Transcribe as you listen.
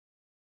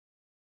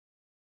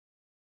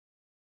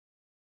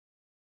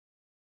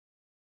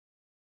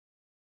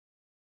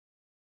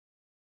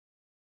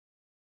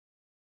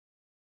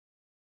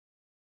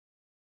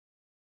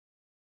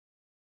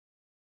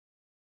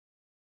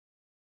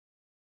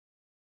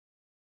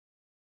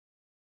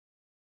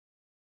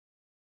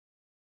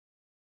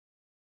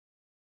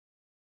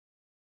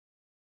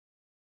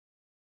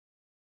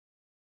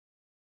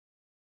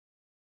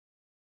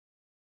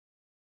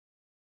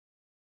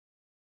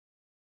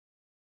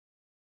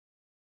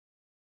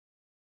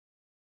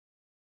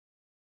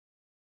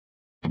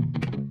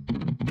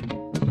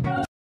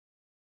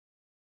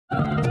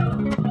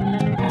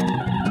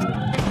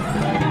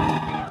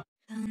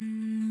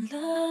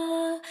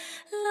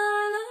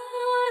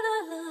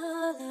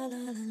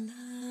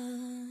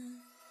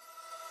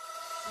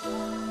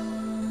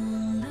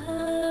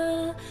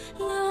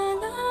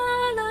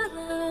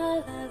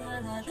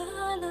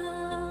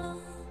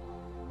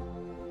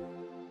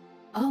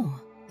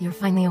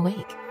finally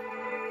awake.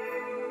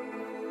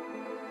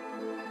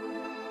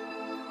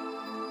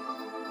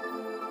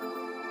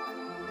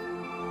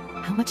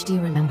 How much do you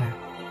remember?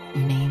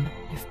 Your name,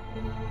 your...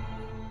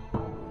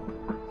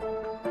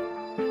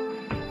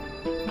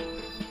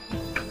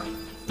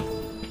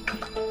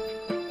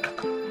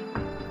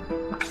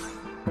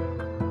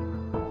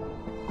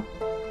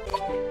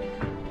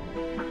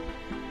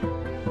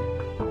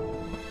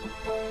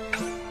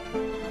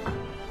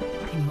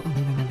 Can you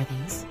only remember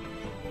these?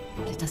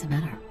 It doesn't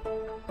matter.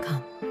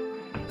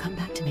 Come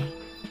back to me.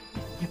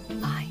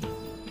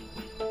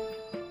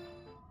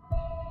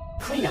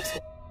 Cleanups.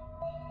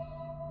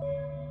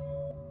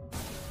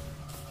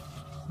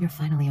 You're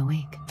finally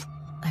awake.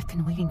 I've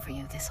been waiting for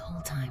you this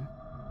whole time.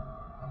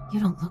 You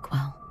don't look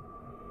well.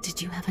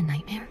 Did you have a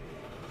nightmare?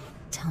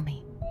 Tell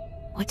me,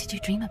 what did you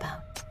dream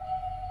about?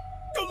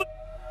 Don't look!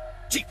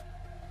 Chief!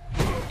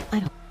 I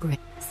don't... Great.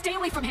 Stay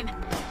away from him!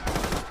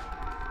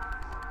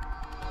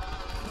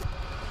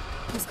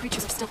 Those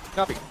creatures are still...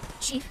 Copy.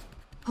 Chief,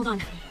 hold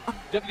on.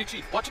 Deputy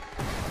Chief, watch it.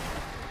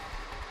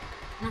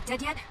 Not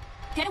dead yet?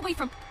 Get away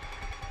from...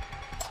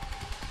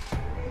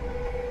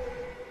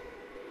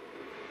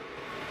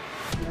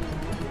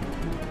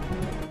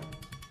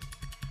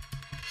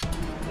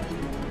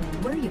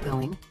 Where are you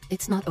going?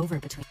 It's not over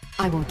between...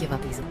 I won't give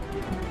up easily.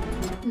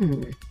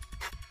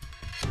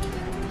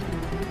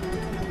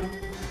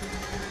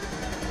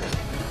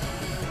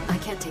 I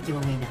can't take you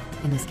away now,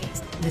 in this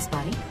case. This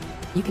body,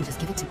 you can just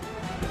give it to me.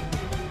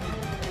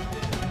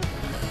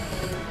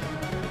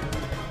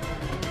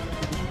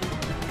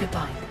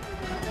 Goodbye.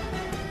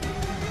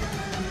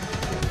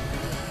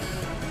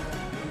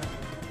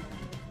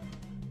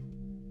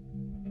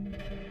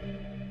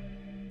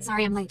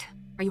 Sorry I'm late.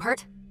 Are you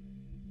hurt?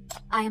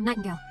 I am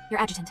Nightingale, your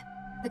adjutant.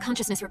 The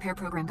consciousness repair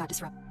program got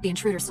disrupted. The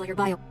intruder stole your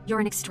bio.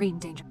 You're in extreme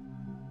danger.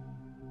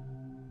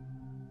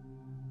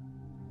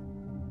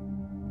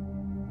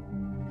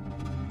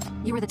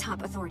 You are the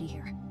top authority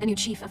here, the new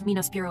chief of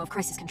Minos Bureau of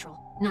Crisis Control.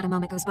 Not a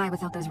moment goes by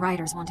without those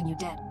rioters wanting you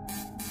dead.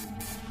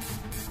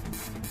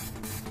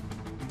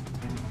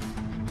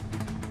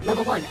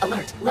 Level 1,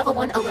 alert! Level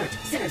 1, alert!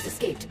 Sinners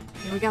escaped!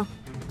 Here we go.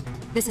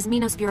 This is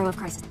Minos Bureau of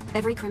Crisis.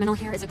 Every criminal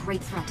here is a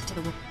great threat to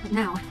the world. But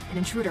now, an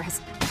intruder has...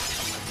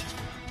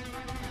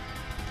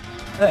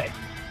 Hey,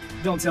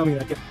 don't tell me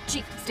that.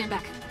 Chief, stand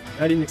back.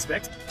 I didn't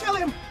expect. Kill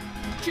him!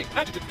 Chief,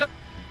 adjutant,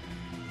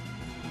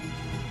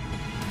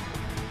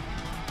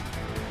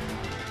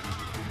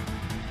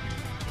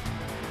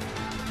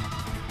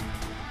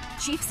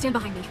 Chief, stand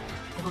behind me.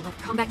 I will let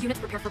combat units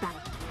prepare for battle.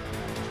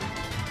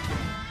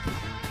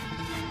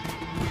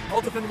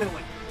 I'll defend the middle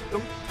lane.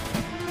 Don't...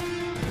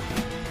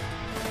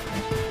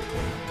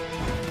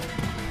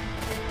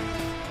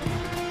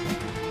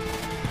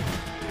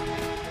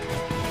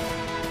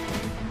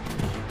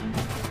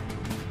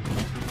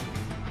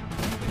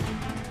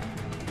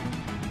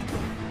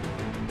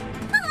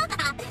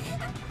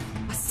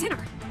 A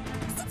sinner!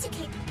 Since you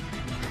came...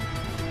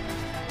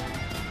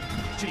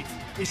 Chief,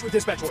 issue a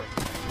dispatch order.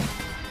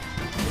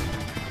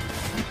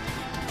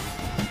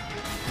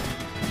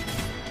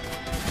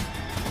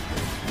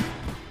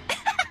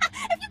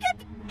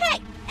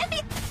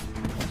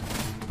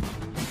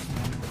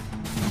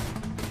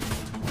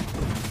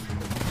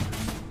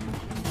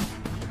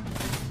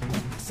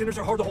 Sinners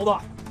are hard to hold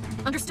off.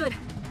 Understood.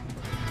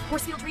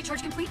 Force field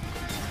recharge complete?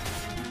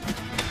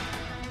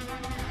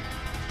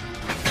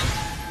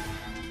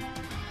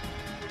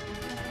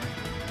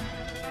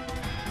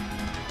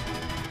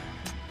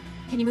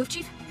 Can you move,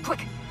 Chief?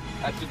 Quick!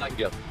 Adjutant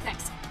Nightingale.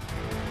 Thanks.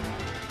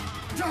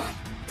 Die!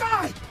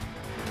 Die!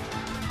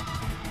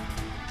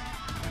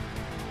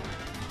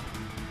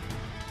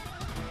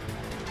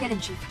 Get in,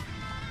 Chief.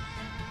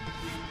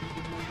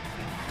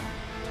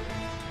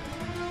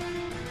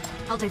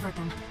 I'll divert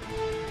them.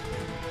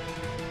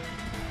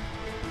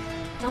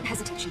 Don't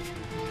hesitate, Chief.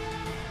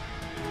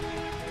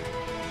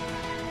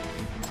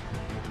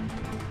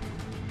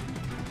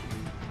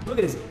 Look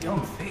at his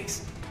dumb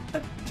face.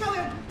 Kill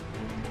him!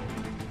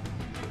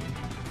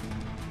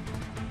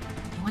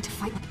 You want to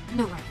fight?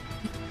 No way.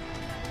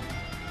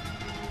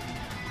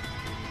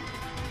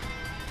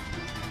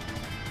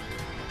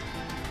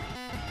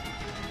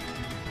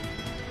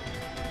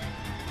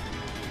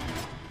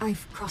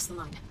 I've crossed the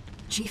line.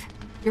 Chief,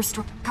 you're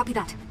strong. Copy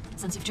that.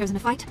 Since you've chosen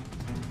to fight,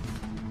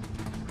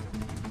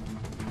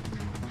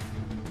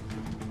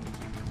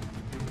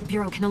 the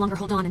Bureau can no longer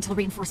hold on until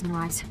reinforcement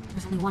arrives.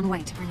 There's only one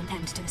way to bring an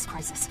end to this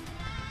crisis.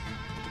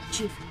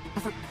 Chief,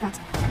 that's...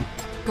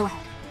 Go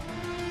ahead.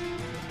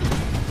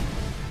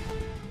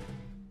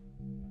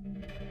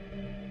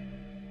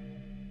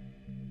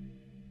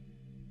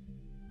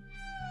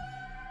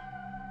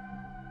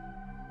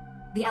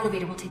 The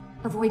elevator will take...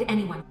 Avoid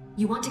anyone.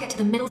 You want to get to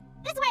the middle...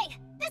 This way!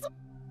 This way!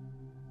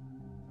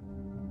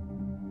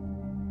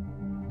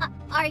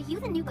 Are you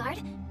the new guard?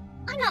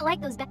 I'm not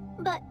like those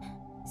but...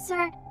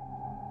 Sir...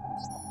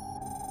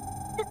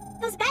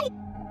 those baddies...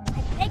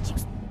 I begged you...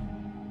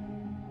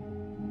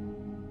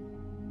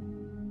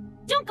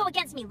 Don't go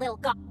against me, little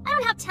god. I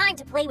don't have time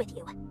to play with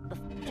you.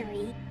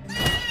 Victory.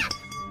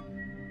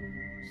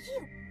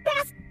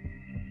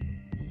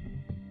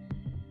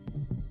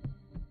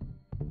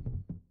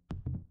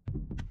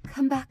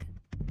 Come back.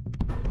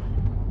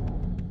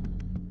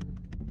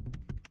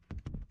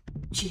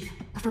 Chief,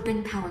 a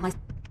forbidden power lies...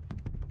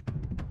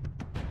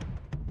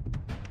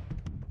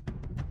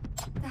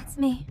 That's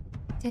me.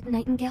 Did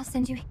Nightingale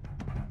send you?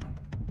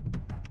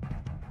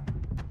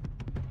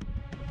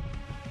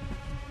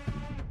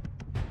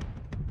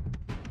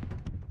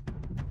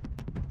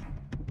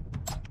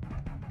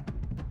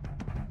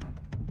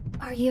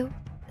 Are you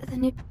the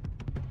new...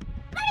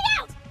 Let me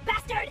out,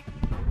 bastard!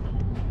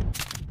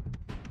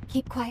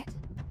 Keep quiet.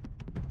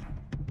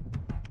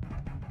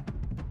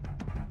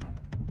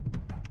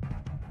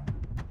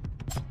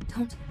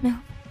 Don't move.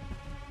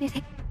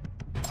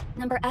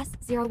 Number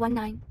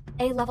S019.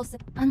 A level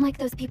 6. Unlike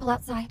those people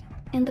outside,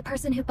 and the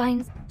person who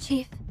binds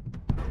Chief.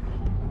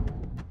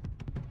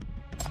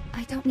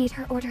 I don't need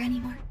her order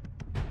anymore.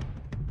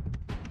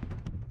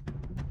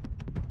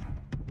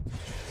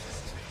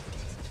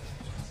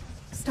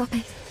 Stop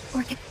it.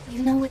 Or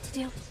you know what to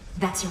do.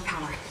 That's your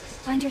power.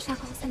 Find your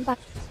shackles and but.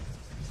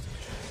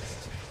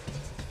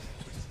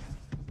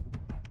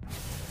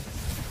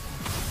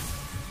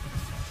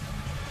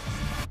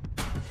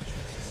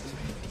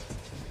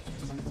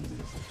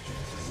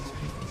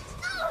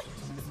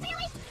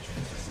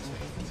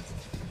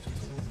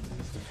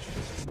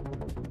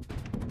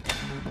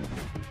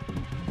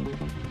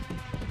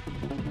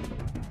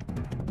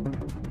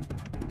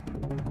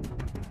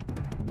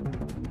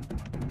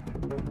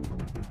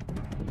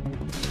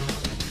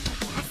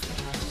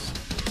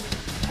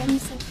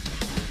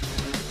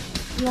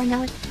 You are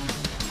now a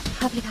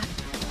copy that.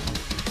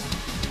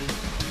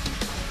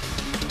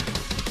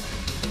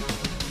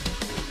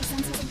 The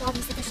senses and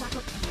bodies of the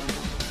shackle.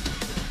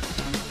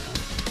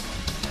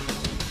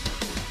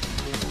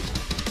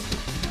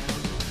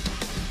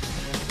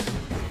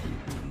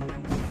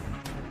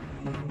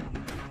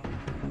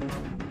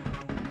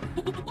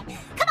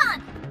 Come on!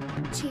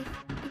 Chief.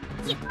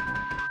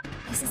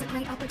 This is a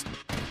great opportunity.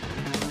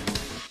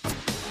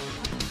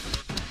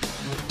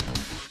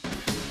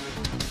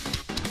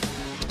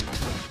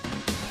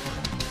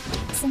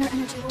 Inner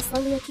energy will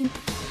slowly accumulate.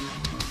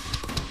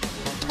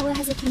 Ella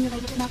has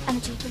accumulated enough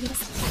energy for you to...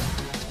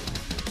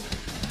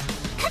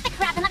 Cut the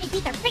crap and let me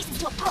beat their faces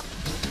to a pulp!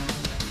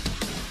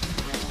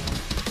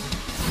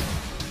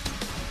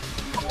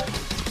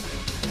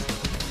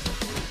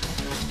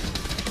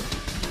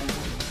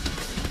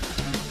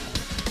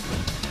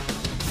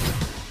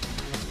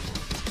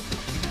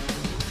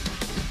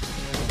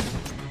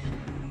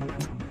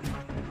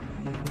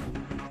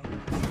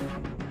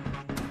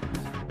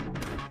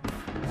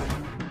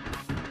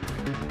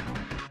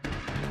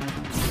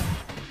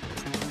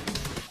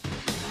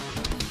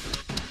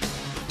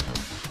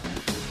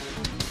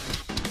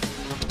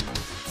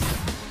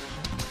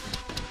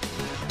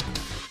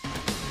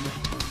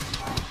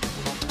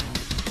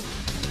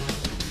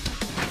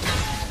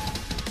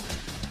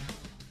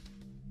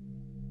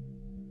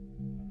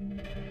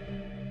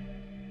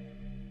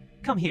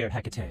 Come here,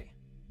 Hecate.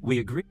 We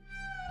agree?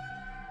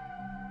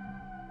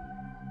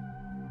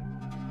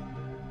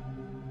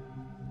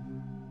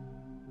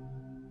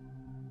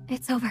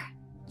 It's over.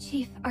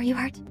 Chief, are you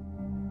hurt?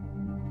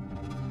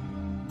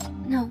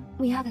 No,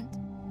 we haven't.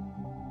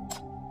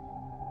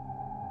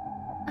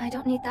 I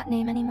don't need that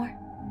name anymore.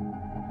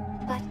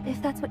 But if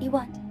that's what you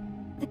want,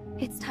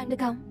 it's time to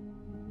go.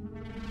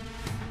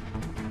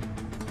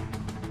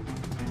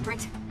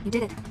 Right, you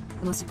did it.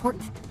 The most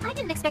important. I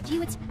didn't expect you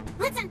would...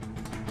 Listen!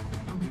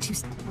 Only two...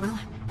 Well...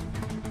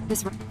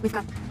 This... We've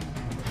got...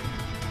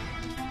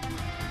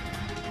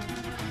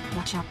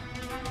 Watch out.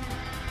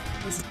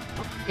 This is...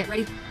 Oh, get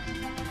ready.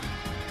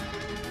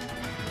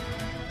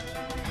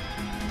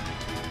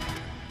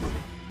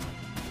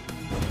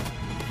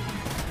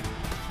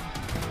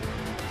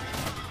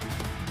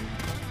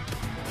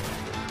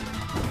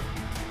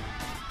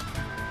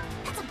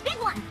 That's a big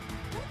one!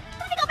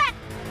 Let me go back!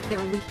 They're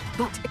elite,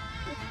 but...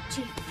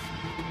 Chief.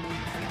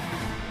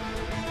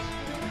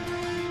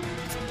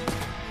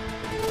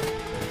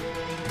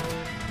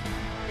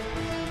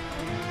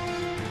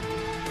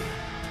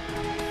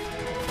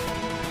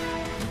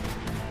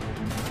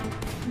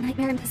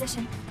 Nightmare in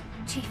position.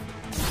 Chief.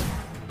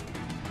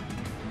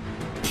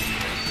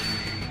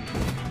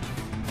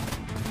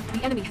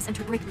 The enemy has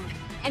entered break mode.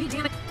 Any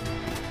damage...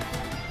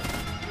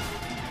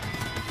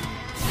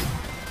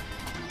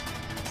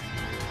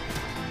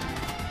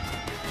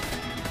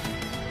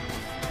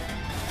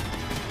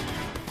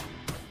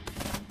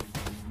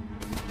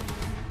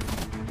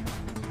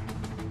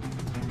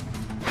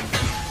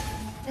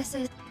 This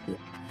is...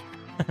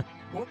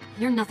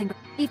 You're nothing but...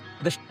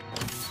 The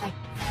I...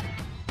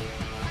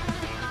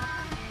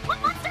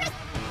 What monster is...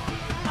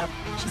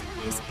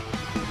 She's...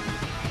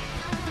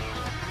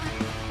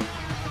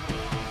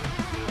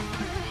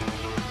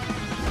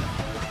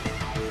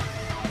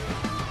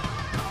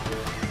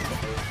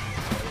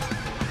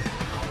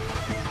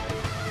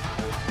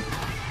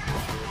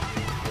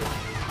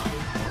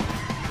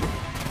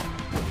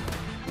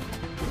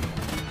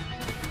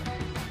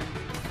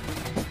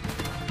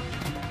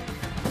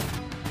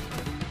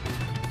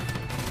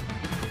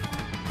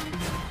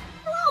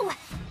 Whoa!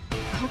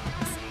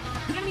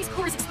 The enemy's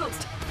core is... is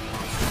exposed.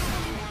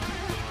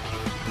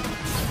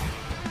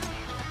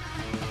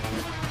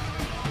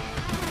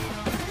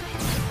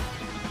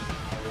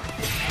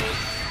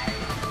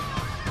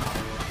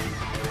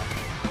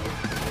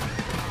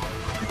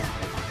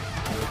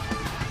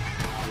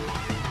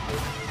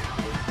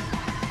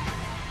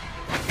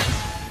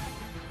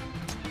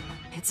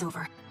 It's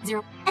over.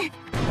 Zero.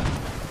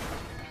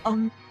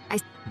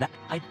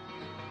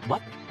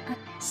 What?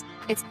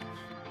 It's...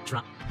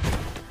 Drop.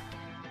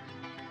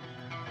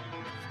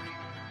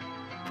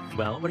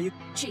 Well, what are you?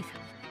 Chief.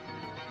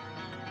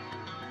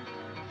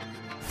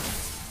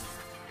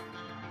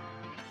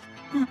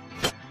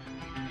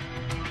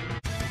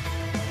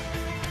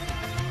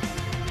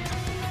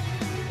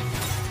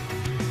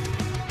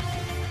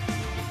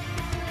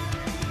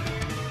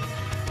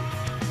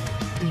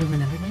 Do you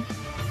remember me?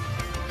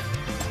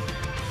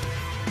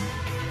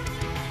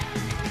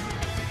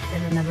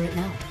 Then remember it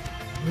now.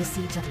 We'll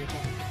see each other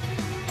again.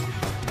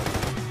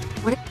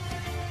 What?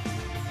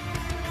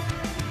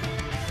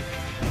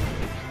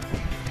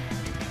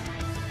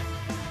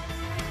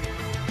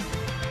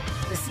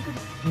 The secret...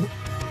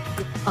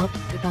 Oh,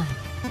 goodbye.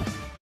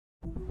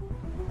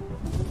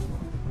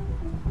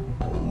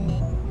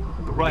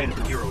 The riot at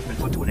the Bureau has been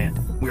put to an end.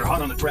 We are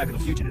hot on the track of the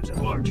fugitives at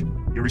large.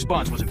 Your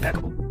response was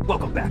impeccable.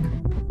 Welcome back.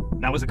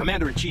 Now, as the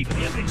Commander-in-Chief of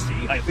the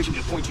FAC, I officially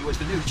appoint you as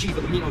the new Chief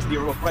of the Minos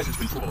Bureau of Crisis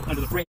Control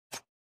under the frame...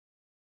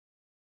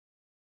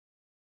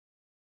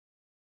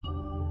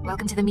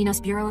 Welcome to the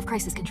Minos Bureau of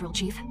Crisis Control,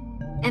 Chief.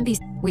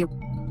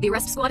 The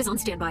arrest squad is on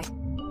standby.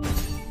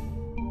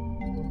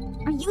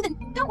 Are you the...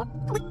 No,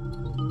 please.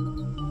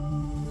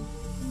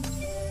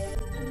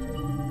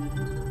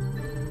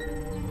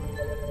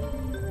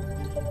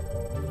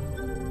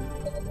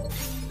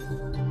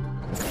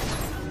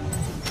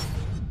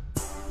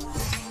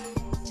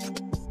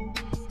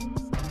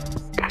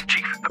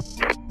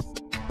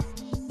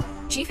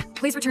 Chief,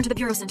 please return to the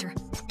Bureau Center.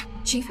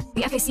 Chief,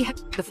 the FAC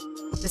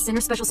the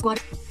Center Special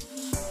Squad.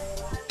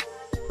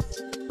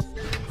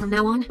 From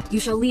now on,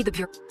 you shall lead the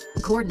Bureau.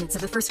 Coordinates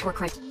of the First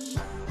Corps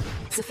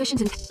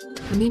Sufficient in...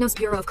 The Minos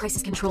Bureau of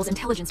Crisis Control's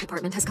Intelligence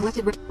Department has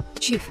collected...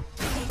 Chief.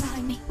 Stay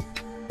behind me.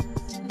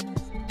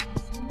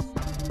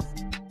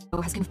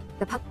 Has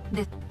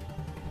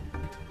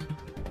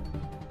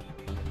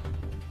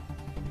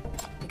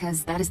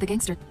because that is the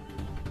gangster.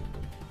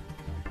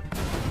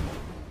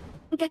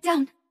 Get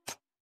down.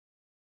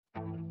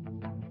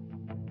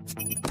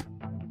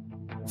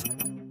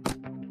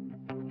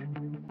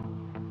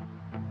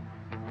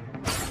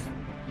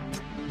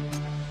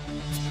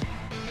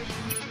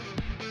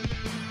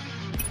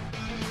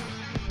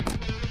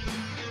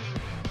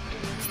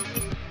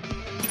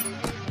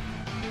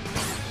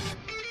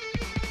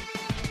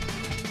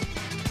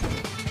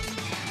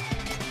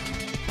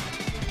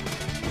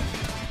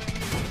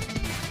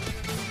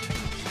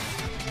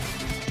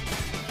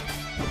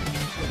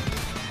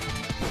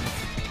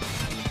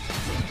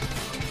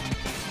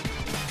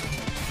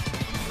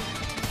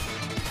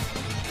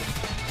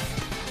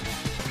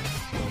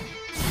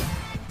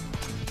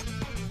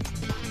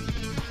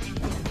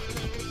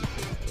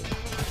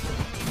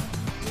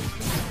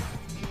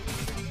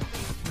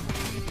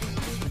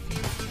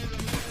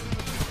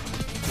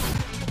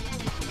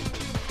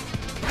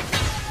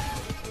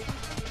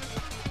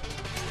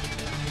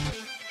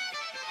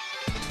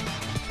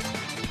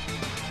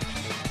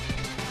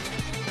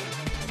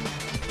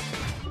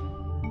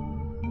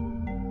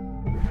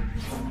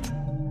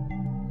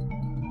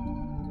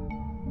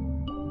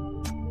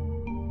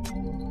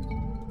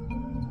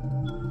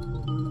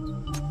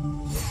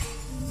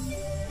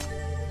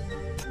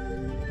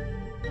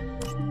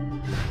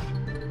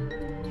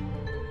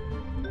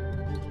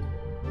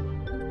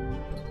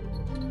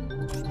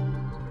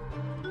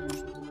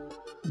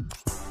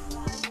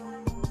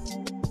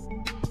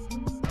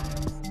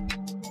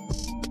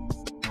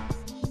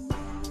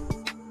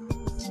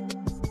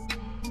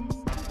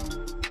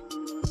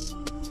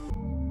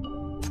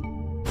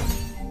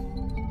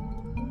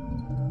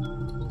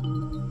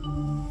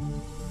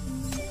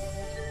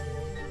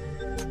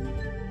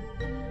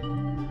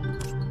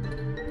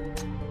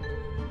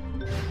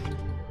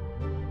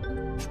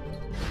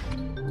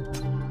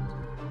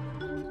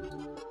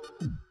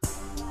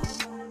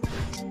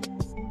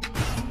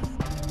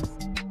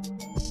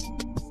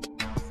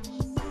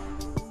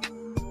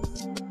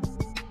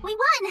 We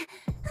won!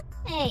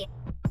 Hey.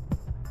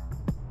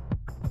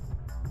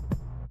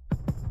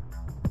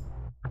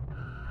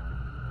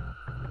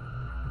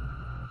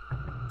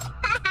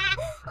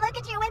 Look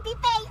at your wimpy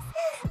face!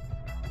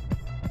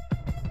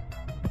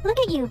 Look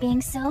at you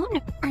being so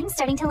I'm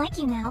starting to like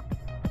you now.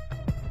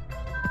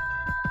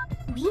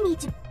 We need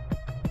to...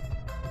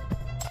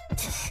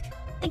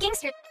 The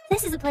gangster.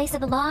 This is a place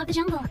of the law of the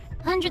jungle.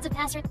 Hundreds of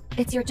passers.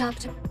 It's your job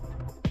to...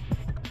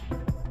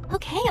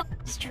 Okay,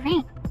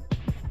 strange.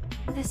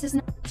 This is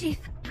not... Chief.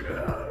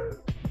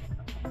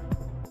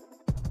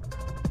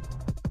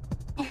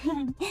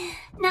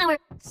 Now we're...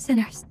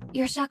 Sinners.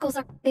 Your shackles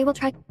are... They will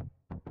try...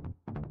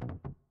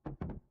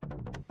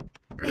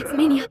 It's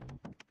mania.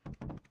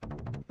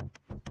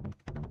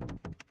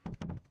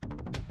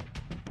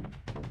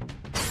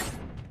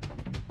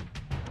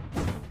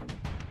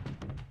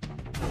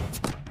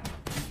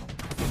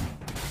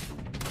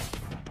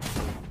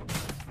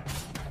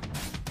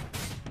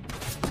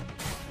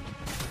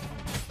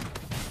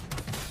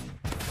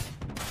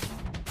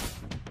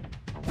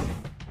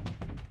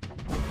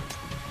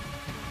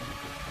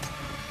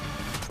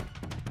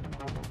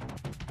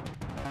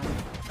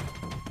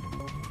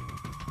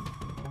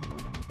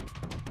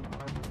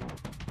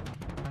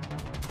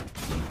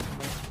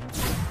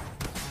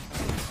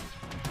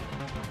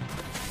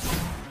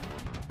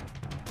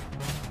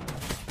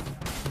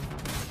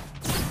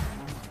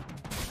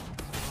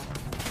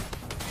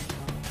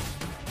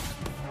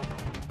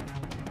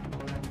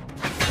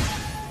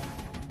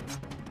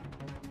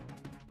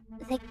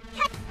 they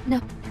catch.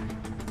 No.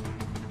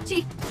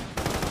 Chief.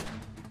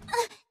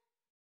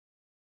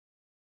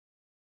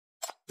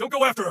 Don't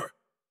go after her!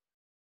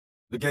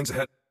 The gang's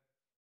ahead.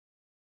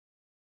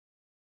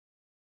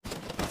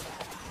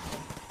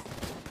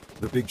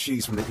 The big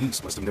cheese from the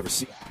east must have never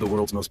seen the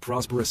world's most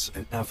prosperous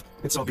and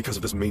It's all because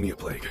of this mania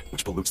plague,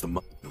 which pollutes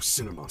the those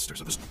sinner monsters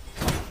of this.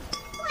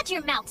 Watch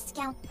your mouth,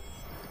 Scout.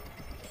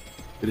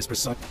 It is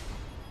precise.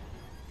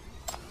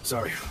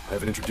 Sorry, I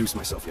haven't introduced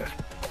myself yet.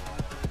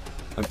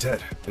 I'm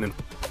Ted, and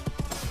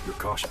you're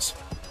cautious.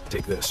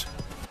 Take this.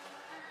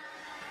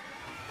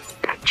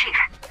 Chief.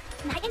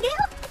 Nightingale?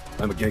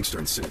 I'm a gangster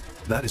in sin.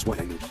 That is why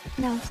I need.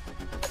 No.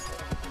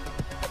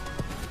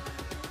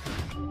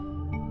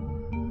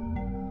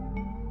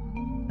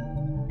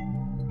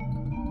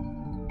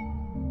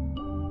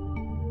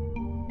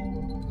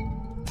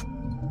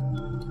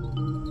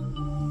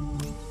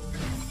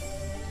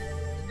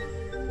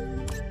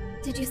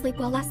 Did you sleep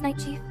well last night,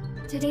 Chief?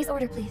 Today's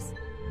order, please.